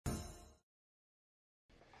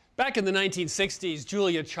Back in the 1960s,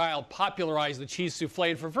 Julia Child popularized the cheese souffle,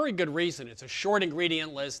 and for very good reason. It's a short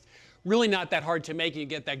ingredient list, really not that hard to make. You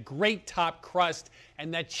get that great top crust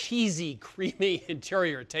and that cheesy, creamy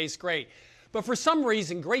interior. It tastes great. But for some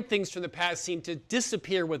reason, great things from the past seem to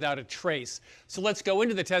disappear without a trace. So let's go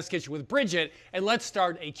into the test kitchen with Bridget, and let's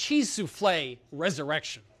start a cheese souffle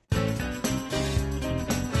resurrection.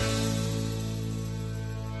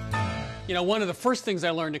 You know, one of the first things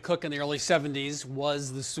I learned to cook in the early 70s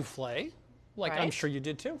was the souffle, like I'm sure you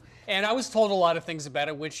did too. And I was told a lot of things about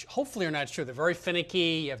it, which hopefully are not true. They're very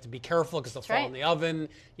finicky. You have to be careful because they'll fall in the oven.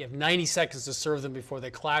 You have 90 seconds to serve them before they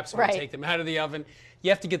collapse when you take them out of the oven.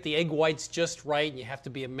 You have to get the egg whites just right, and you have to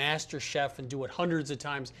be a master chef and do it hundreds of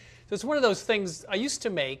times. So it's one of those things I used to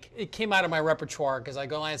make. It came out of my repertoire because I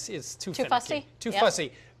go, it's too finicky. Fussy? Too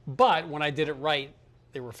fussy. But when I did it right,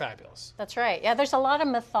 they were fabulous. That's right. Yeah, there's a lot of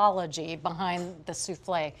mythology behind the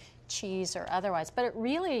souffle, cheese or otherwise, but it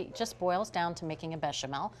really just boils down to making a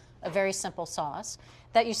bechamel, a very simple sauce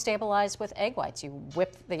that you stabilize with egg whites. You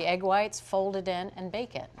whip the egg whites, fold it in, and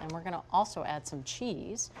bake it. And we're going to also add some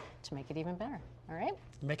cheese to make it even better. All right?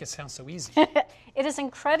 You make it sound so easy. It is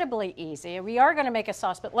incredibly easy. We are going to make a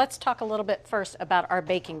sauce, but let's talk a little bit first about our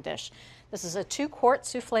baking dish. This is a 2-quart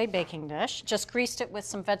souffle baking dish. Just greased it with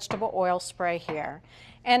some vegetable oil spray here.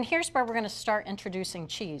 And here's where we're going to start introducing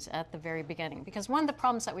cheese at the very beginning. Because one of the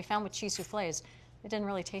problems that we found with cheese souffles, it didn't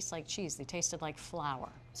really taste like cheese. They tasted like flour.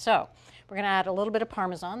 So we're going to add a little bit of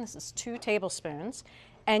Parmesan. This is 2 tablespoons.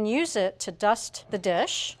 And use it to dust the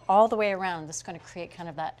dish all the way around. This is going to create kind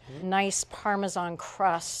of that nice Parmesan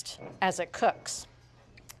crust as it cooks.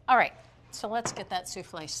 All right. So let's get that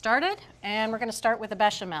souffle started, and we're going to start with a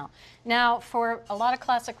bechamel. Now, for a lot of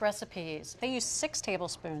classic recipes, they use 6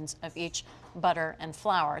 tablespoons of each butter and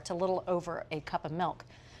flour. It's a little over a cup of milk.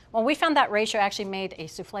 Well, we found that ratio actually made a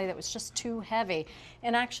souffle that was just too heavy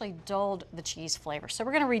and actually dulled the cheese flavor. So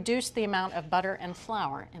we're going to reduce the amount of butter and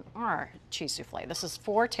flour in our cheese souffle. This is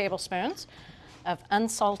 4 tablespoons of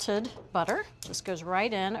unsalted butter. This goes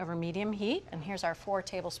right in over medium heat, and here's our 4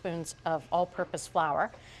 tablespoons of all-purpose flour.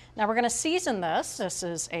 Now we're going to season this. This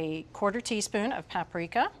is a 1/4 teaspoon of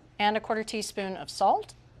paprika and a 1/4 teaspoon of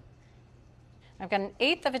salt. I've got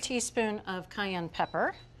 1/8 of a teaspoon of cayenne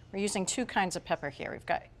pepper. We're using 2 kinds of pepper here. We've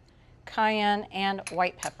got cayenne and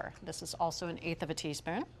white pepper. This is also 1/8 of a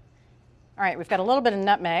teaspoon. All right, we've got a little bit of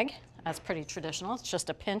nutmeg. That's pretty traditional. It's just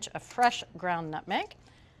a pinch of fresh ground nutmeg.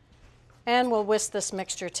 And we'll whisk this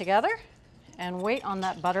mixture together and wait on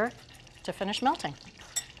that butter to finish melting.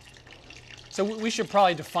 So we should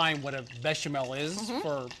probably define what a bechamel is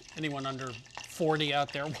for anyone under 40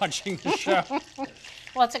 out there watching the show.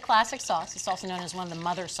 Well, it's a classic sauce. It's also known as one of the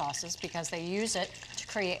mother sauces because they use it to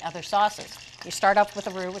create other sauces. You start off with a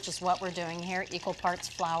roux, which is what we're doing here, equal parts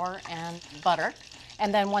flour and butter.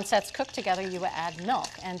 And then once that's cooked together, you add milk.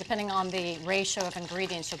 And depending on the ratio of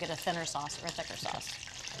ingredients, you'll get a thinner sauce or a thicker sauce.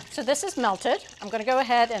 So this is melted. I'm going to go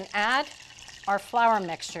ahead and add our flour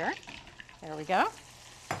mixture. There we go.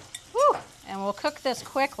 Whew. And we'll cook this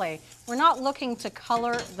quickly. We're not looking to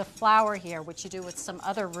color the flour here, which you do with some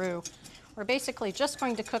other roux. We're basically just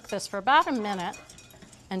going to cook this for about a minute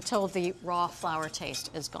until the raw flour taste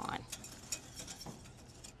is gone.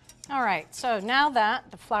 All right, so now that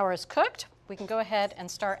the flour is cooked, we can go ahead and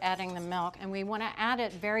start adding the milk, and we want to add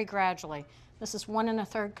it very gradually. This is 1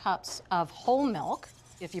 1/3 cups of whole milk.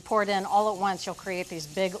 If you pour it in all at once, you'll create these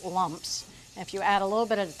big lumps. And if you add a little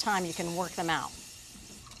bit at a time, you can work them out.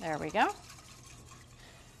 There we go.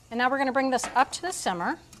 And now we're going to bring this up to the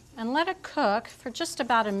simmer and let it cook for just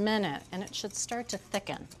about a minute, and it should start to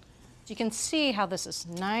thicken. You can see how this is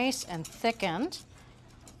nice and thickened.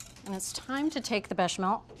 And it's time to take the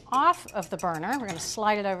bechamel off of the burner. We're going to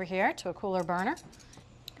slide it over here to a cooler burner.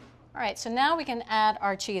 All right, so now we can add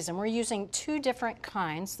our cheese, and we're using 2 different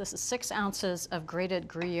kinds. This is 6 ounces of grated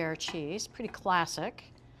Gruyere cheese, pretty classic,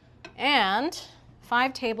 and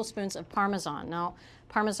 5 tablespoons of Parmesan. Now,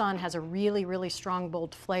 Parmesan has a really, really strong,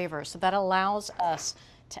 bold flavor, so that allows us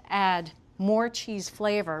to add more cheese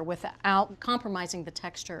flavor without compromising the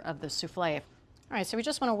texture of the souffle. All right, so we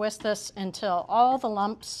just want to whisk this until all the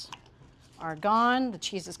lumps are gone. The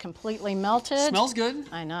cheese is completely melted. Smells good.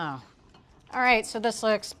 I know. All right, so this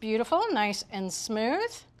looks beautiful, nice and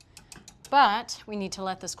smooth, but we need to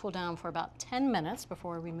let this cool down for about 10 minutes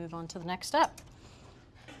before we move on to the next step.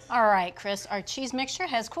 All right, Chris, our cheese mixture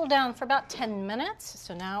has cooled down for about 10 minutes,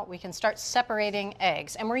 so now we can start separating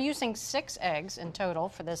eggs. And we're using 6 eggs in total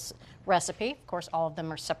for this recipe. Of course, all of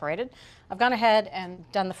them are separated. I've gone ahead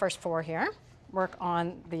and done the first 4 here. work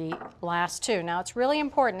on the last two. Now it's really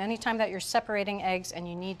important anytime that you're separating eggs and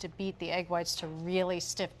you need to beat the egg whites to really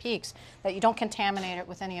stiff peaks that you don't contaminate it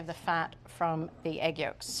with any of the fat from the egg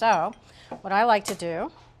yolks. So what I like to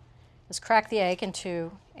do is crack the egg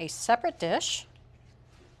into a separate dish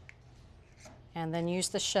and then use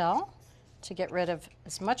the shell to get rid of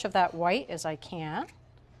as much of that white as I can.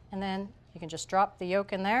 And then you can just drop the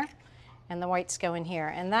yolk in there and the whites go in here.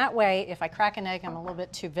 And that way, if I crack an egg, I'm a little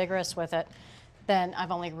bit too vigorous with it, then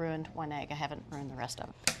I've only ruined one egg. I haven't ruined the rest of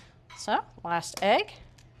them. So, last egg.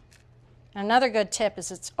 Another good tip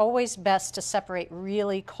is it's always best to separate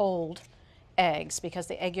really cold eggs because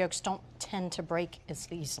the egg yolks don't tend to break as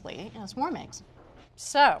easily as warm eggs.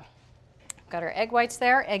 So, got our egg whites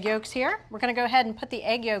there, egg yolks here. We're going to go ahead and put the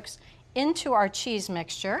egg yolks into our cheese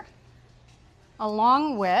mixture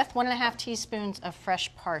along with 1½ teaspoons of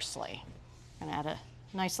fresh parsley. I'm going to add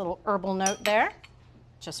a nice little herbal note there.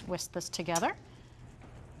 Just whisk this together.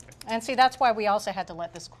 And see, that's why we also had to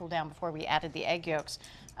let this cool down before we added the egg yolks.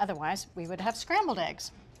 Otherwise, we would have scrambled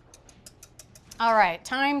eggs. All right,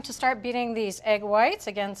 time to start beating these egg whites.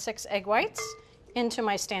 Again, 6 egg whites into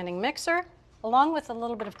my standing mixer, along with a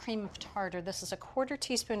little bit of cream of tartar. This is a 1/4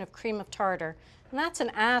 teaspoon of cream of tartar. And that's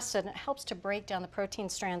an acid, and it helps to break down the protein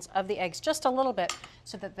strands of the eggs just a little bit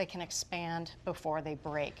so that they can expand before they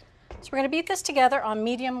break. So we're going to beat this together on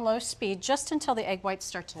medium-low speed just until the egg whites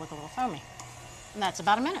start to look a little foamy. And that's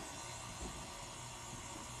about a minute.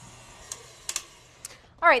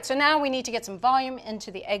 All right, so now we need to get some volume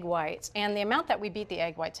into the egg whites, and the amount that we beat the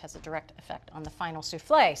egg whites has a direct effect on the final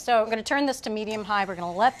souffle. So I'm going to turn this to medium-high. We're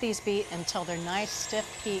going to let these beat until they're nice,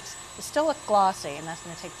 stiff peaks. They still look glossy, and that's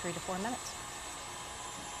going to take 3 to 4 minutes.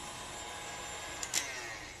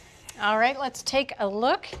 All right, let's take a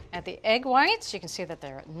look at the egg whites. You can see that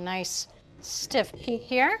they're a nice, stiff peak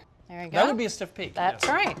here. There you go. That would be a stiff peak. That's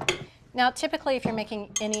yes. right. Now, typically, if you're making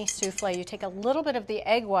any souffle, you take a little bit of the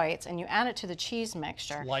egg whites and you add it to the cheese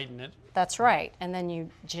mixture. Lighten it. That's right. And then you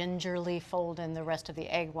gingerly fold in the rest of the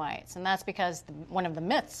egg whites. And that's because one of the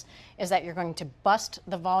myths is that you're going to bust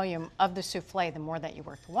the volume of the souffle the more that you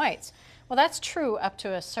work the whites. Well, that's true up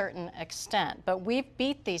to a certain extent, but we've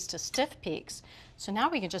beat these to stiff peaks. So now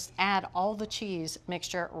we can just add all the cheese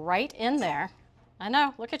mixture right in there. I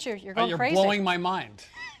know, look at you, you're going crazy. You're blowing my mind.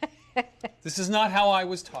 This is not how I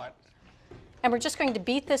was taught. And we're just going to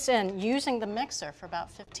beat this in using the mixer for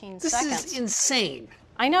about 15 seconds. This is insane.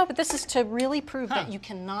 I know, but this is to really prove that you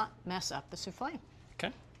cannot mess up the souffle.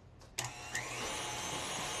 Okay.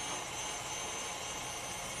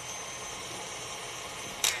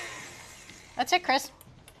 That's it, Chris.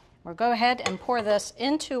 We'll go ahead and pour this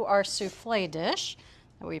into our souffle dish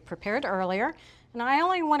that we prepared earlier. And I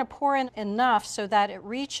only want to pour in enough so that it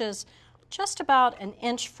reaches just about 1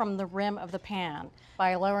 inch from the rim of the pan.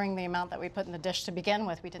 By lowering the amount that we put in the dish to begin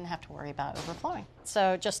with, we didn't have to worry about overflowing.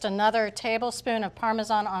 So just another tablespoon of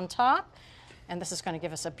Parmesan on top, and this is going to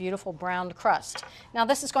give us a beautiful browned crust. Now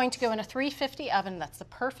this is going to go in a 350 oven. That's the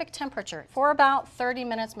perfect temperature for about 30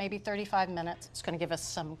 minutes, maybe 35 minutes. It's going to give us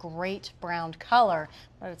some great browned color,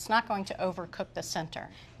 but it's not going to overcook the center.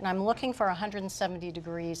 And I'm looking for 170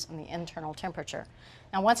 degrees in the internal temperature.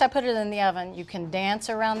 Now once I put it in the oven, you can dance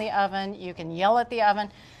around the oven, you can yell at the oven.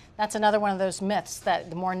 That's another one of those myths that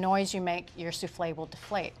the more noise you make, your souffle will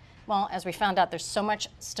deflate. Well, as we found out, there's so much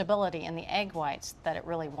stability in the egg whites that it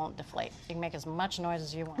really won't deflate. You can make as much noise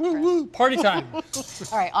as you want, Chris. Woo, woo, party time. All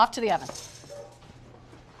right, off to the oven.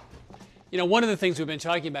 You know, one of the things we've been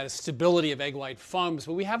talking about is stability of egg white foams,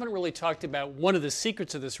 but we haven't really talked about one of the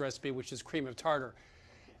secrets of this recipe, which is cream of tartar.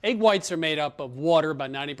 Egg whites are made up of water,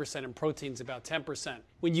 about 90%, and proteins, about 10%.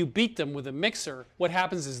 When you beat them with a mixer, what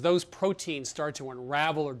happens is those proteins start to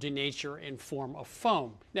unravel or denature and form a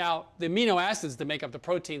foam. Now, the amino acids that make up the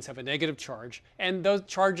proteins have a negative charge, and those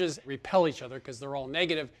charges repel each other because they're all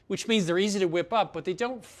negative, which means they're easy to whip up, but they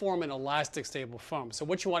don't form an elastic, stable foam. So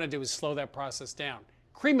what you want to do is slow that process down.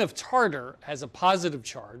 Cream of tartar has a positive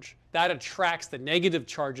charge. That attracts the negative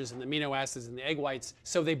charges in the amino acids in the egg whites,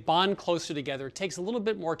 so they bond closer together. It takes a little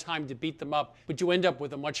bit more time to beat them up, but you end up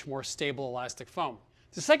with a much more stable elastic foam.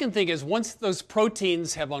 The second thing is once those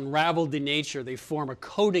proteins have unraveled in nature, they form a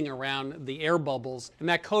coating around the air bubbles, and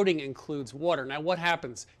that coating includes water. Now what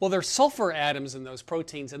happens? Well, there's sulfur atoms in those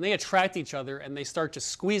proteins, and they attract each other, and they start to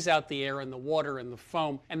squeeze out the air and the water and the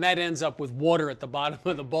foam, and that ends up with water at the bottom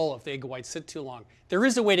of the bowl if the egg whites sit too long. There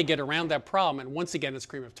is a way to get around that problem, and once again, it's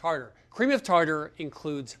cream of tartar. Cream of tartar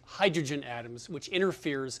includes hydrogen atoms, which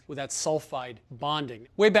interferes with that sulfide bonding.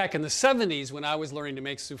 Way back in the 70s, when I was learning to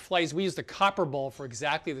make soufflés, we used a copper bowl for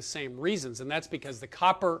exactly the same reasons, and that's because the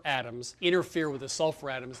copper atoms interfere with the sulfur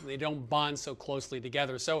atoms and they don't bond so closely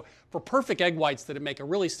together. So for perfect egg whites that make a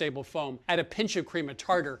really stable foam, add a pinch of cream of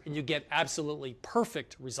tartar and you get absolutely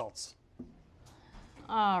perfect results.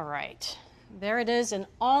 All right. There it is in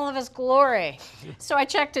all of its glory. So I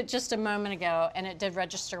checked it just a moment ago and it did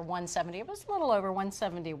register 170. It was a little over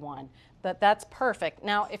 171, but that's perfect.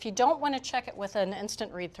 Now, if you don't want to check it with an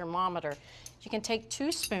instant read thermometer, you can take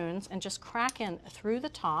 2 spoons and just crack in through the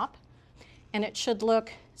top, and it should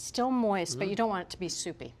look still moist, but you don't want it to be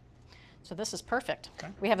soupy. So this is perfect.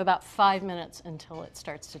 Okay. We have about 5 minutes until it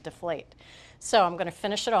starts to deflate. So I'm going to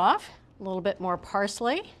finish it off. A little bit more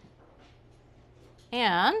parsley.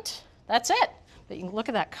 And that's it. But you can look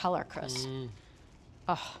at that color, Chris.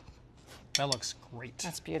 Oh, that looks great.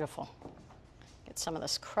 That's beautiful. Get some of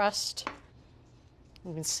this crust.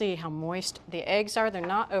 You can see how moist the eggs are. They're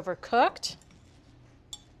not overcooked.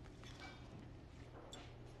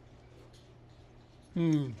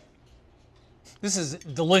 This is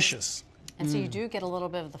delicious. And so you do get a little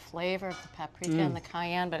bit of the flavor of the paprika and the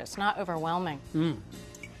cayenne, but it's not overwhelming.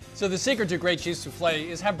 So the secret to great cheese soufflé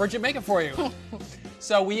is have Bridget make it for you.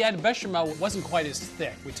 So we had bechamel. It wasn't quite as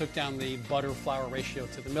thick. We took down the butter-flour ratio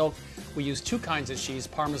to the milk. We used 2 kinds of cheese,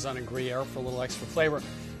 Parmesan and Gruyere, for a little extra flavor.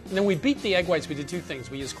 And then we beat the egg whites. We did 2 things.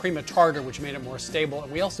 We used cream of tartar, which made it more stable,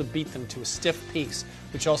 and we also beat them to stiff peaks,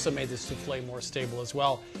 which also made the soufflé more stable as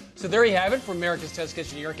well. So there you have it from America's Test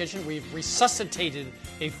Kitchen, Your Kitchen. We've resuscitated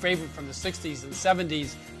a favorite from the 60s and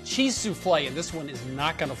 70s, cheese soufflé, and this one is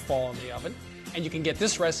not going to fall in the oven. And you can get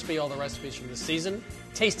this recipe, all the recipes from this season,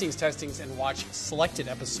 tastings, testings, and watch selected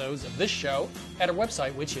episodes of this show at our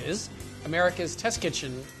website, which is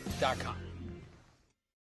americastestkitchen.com.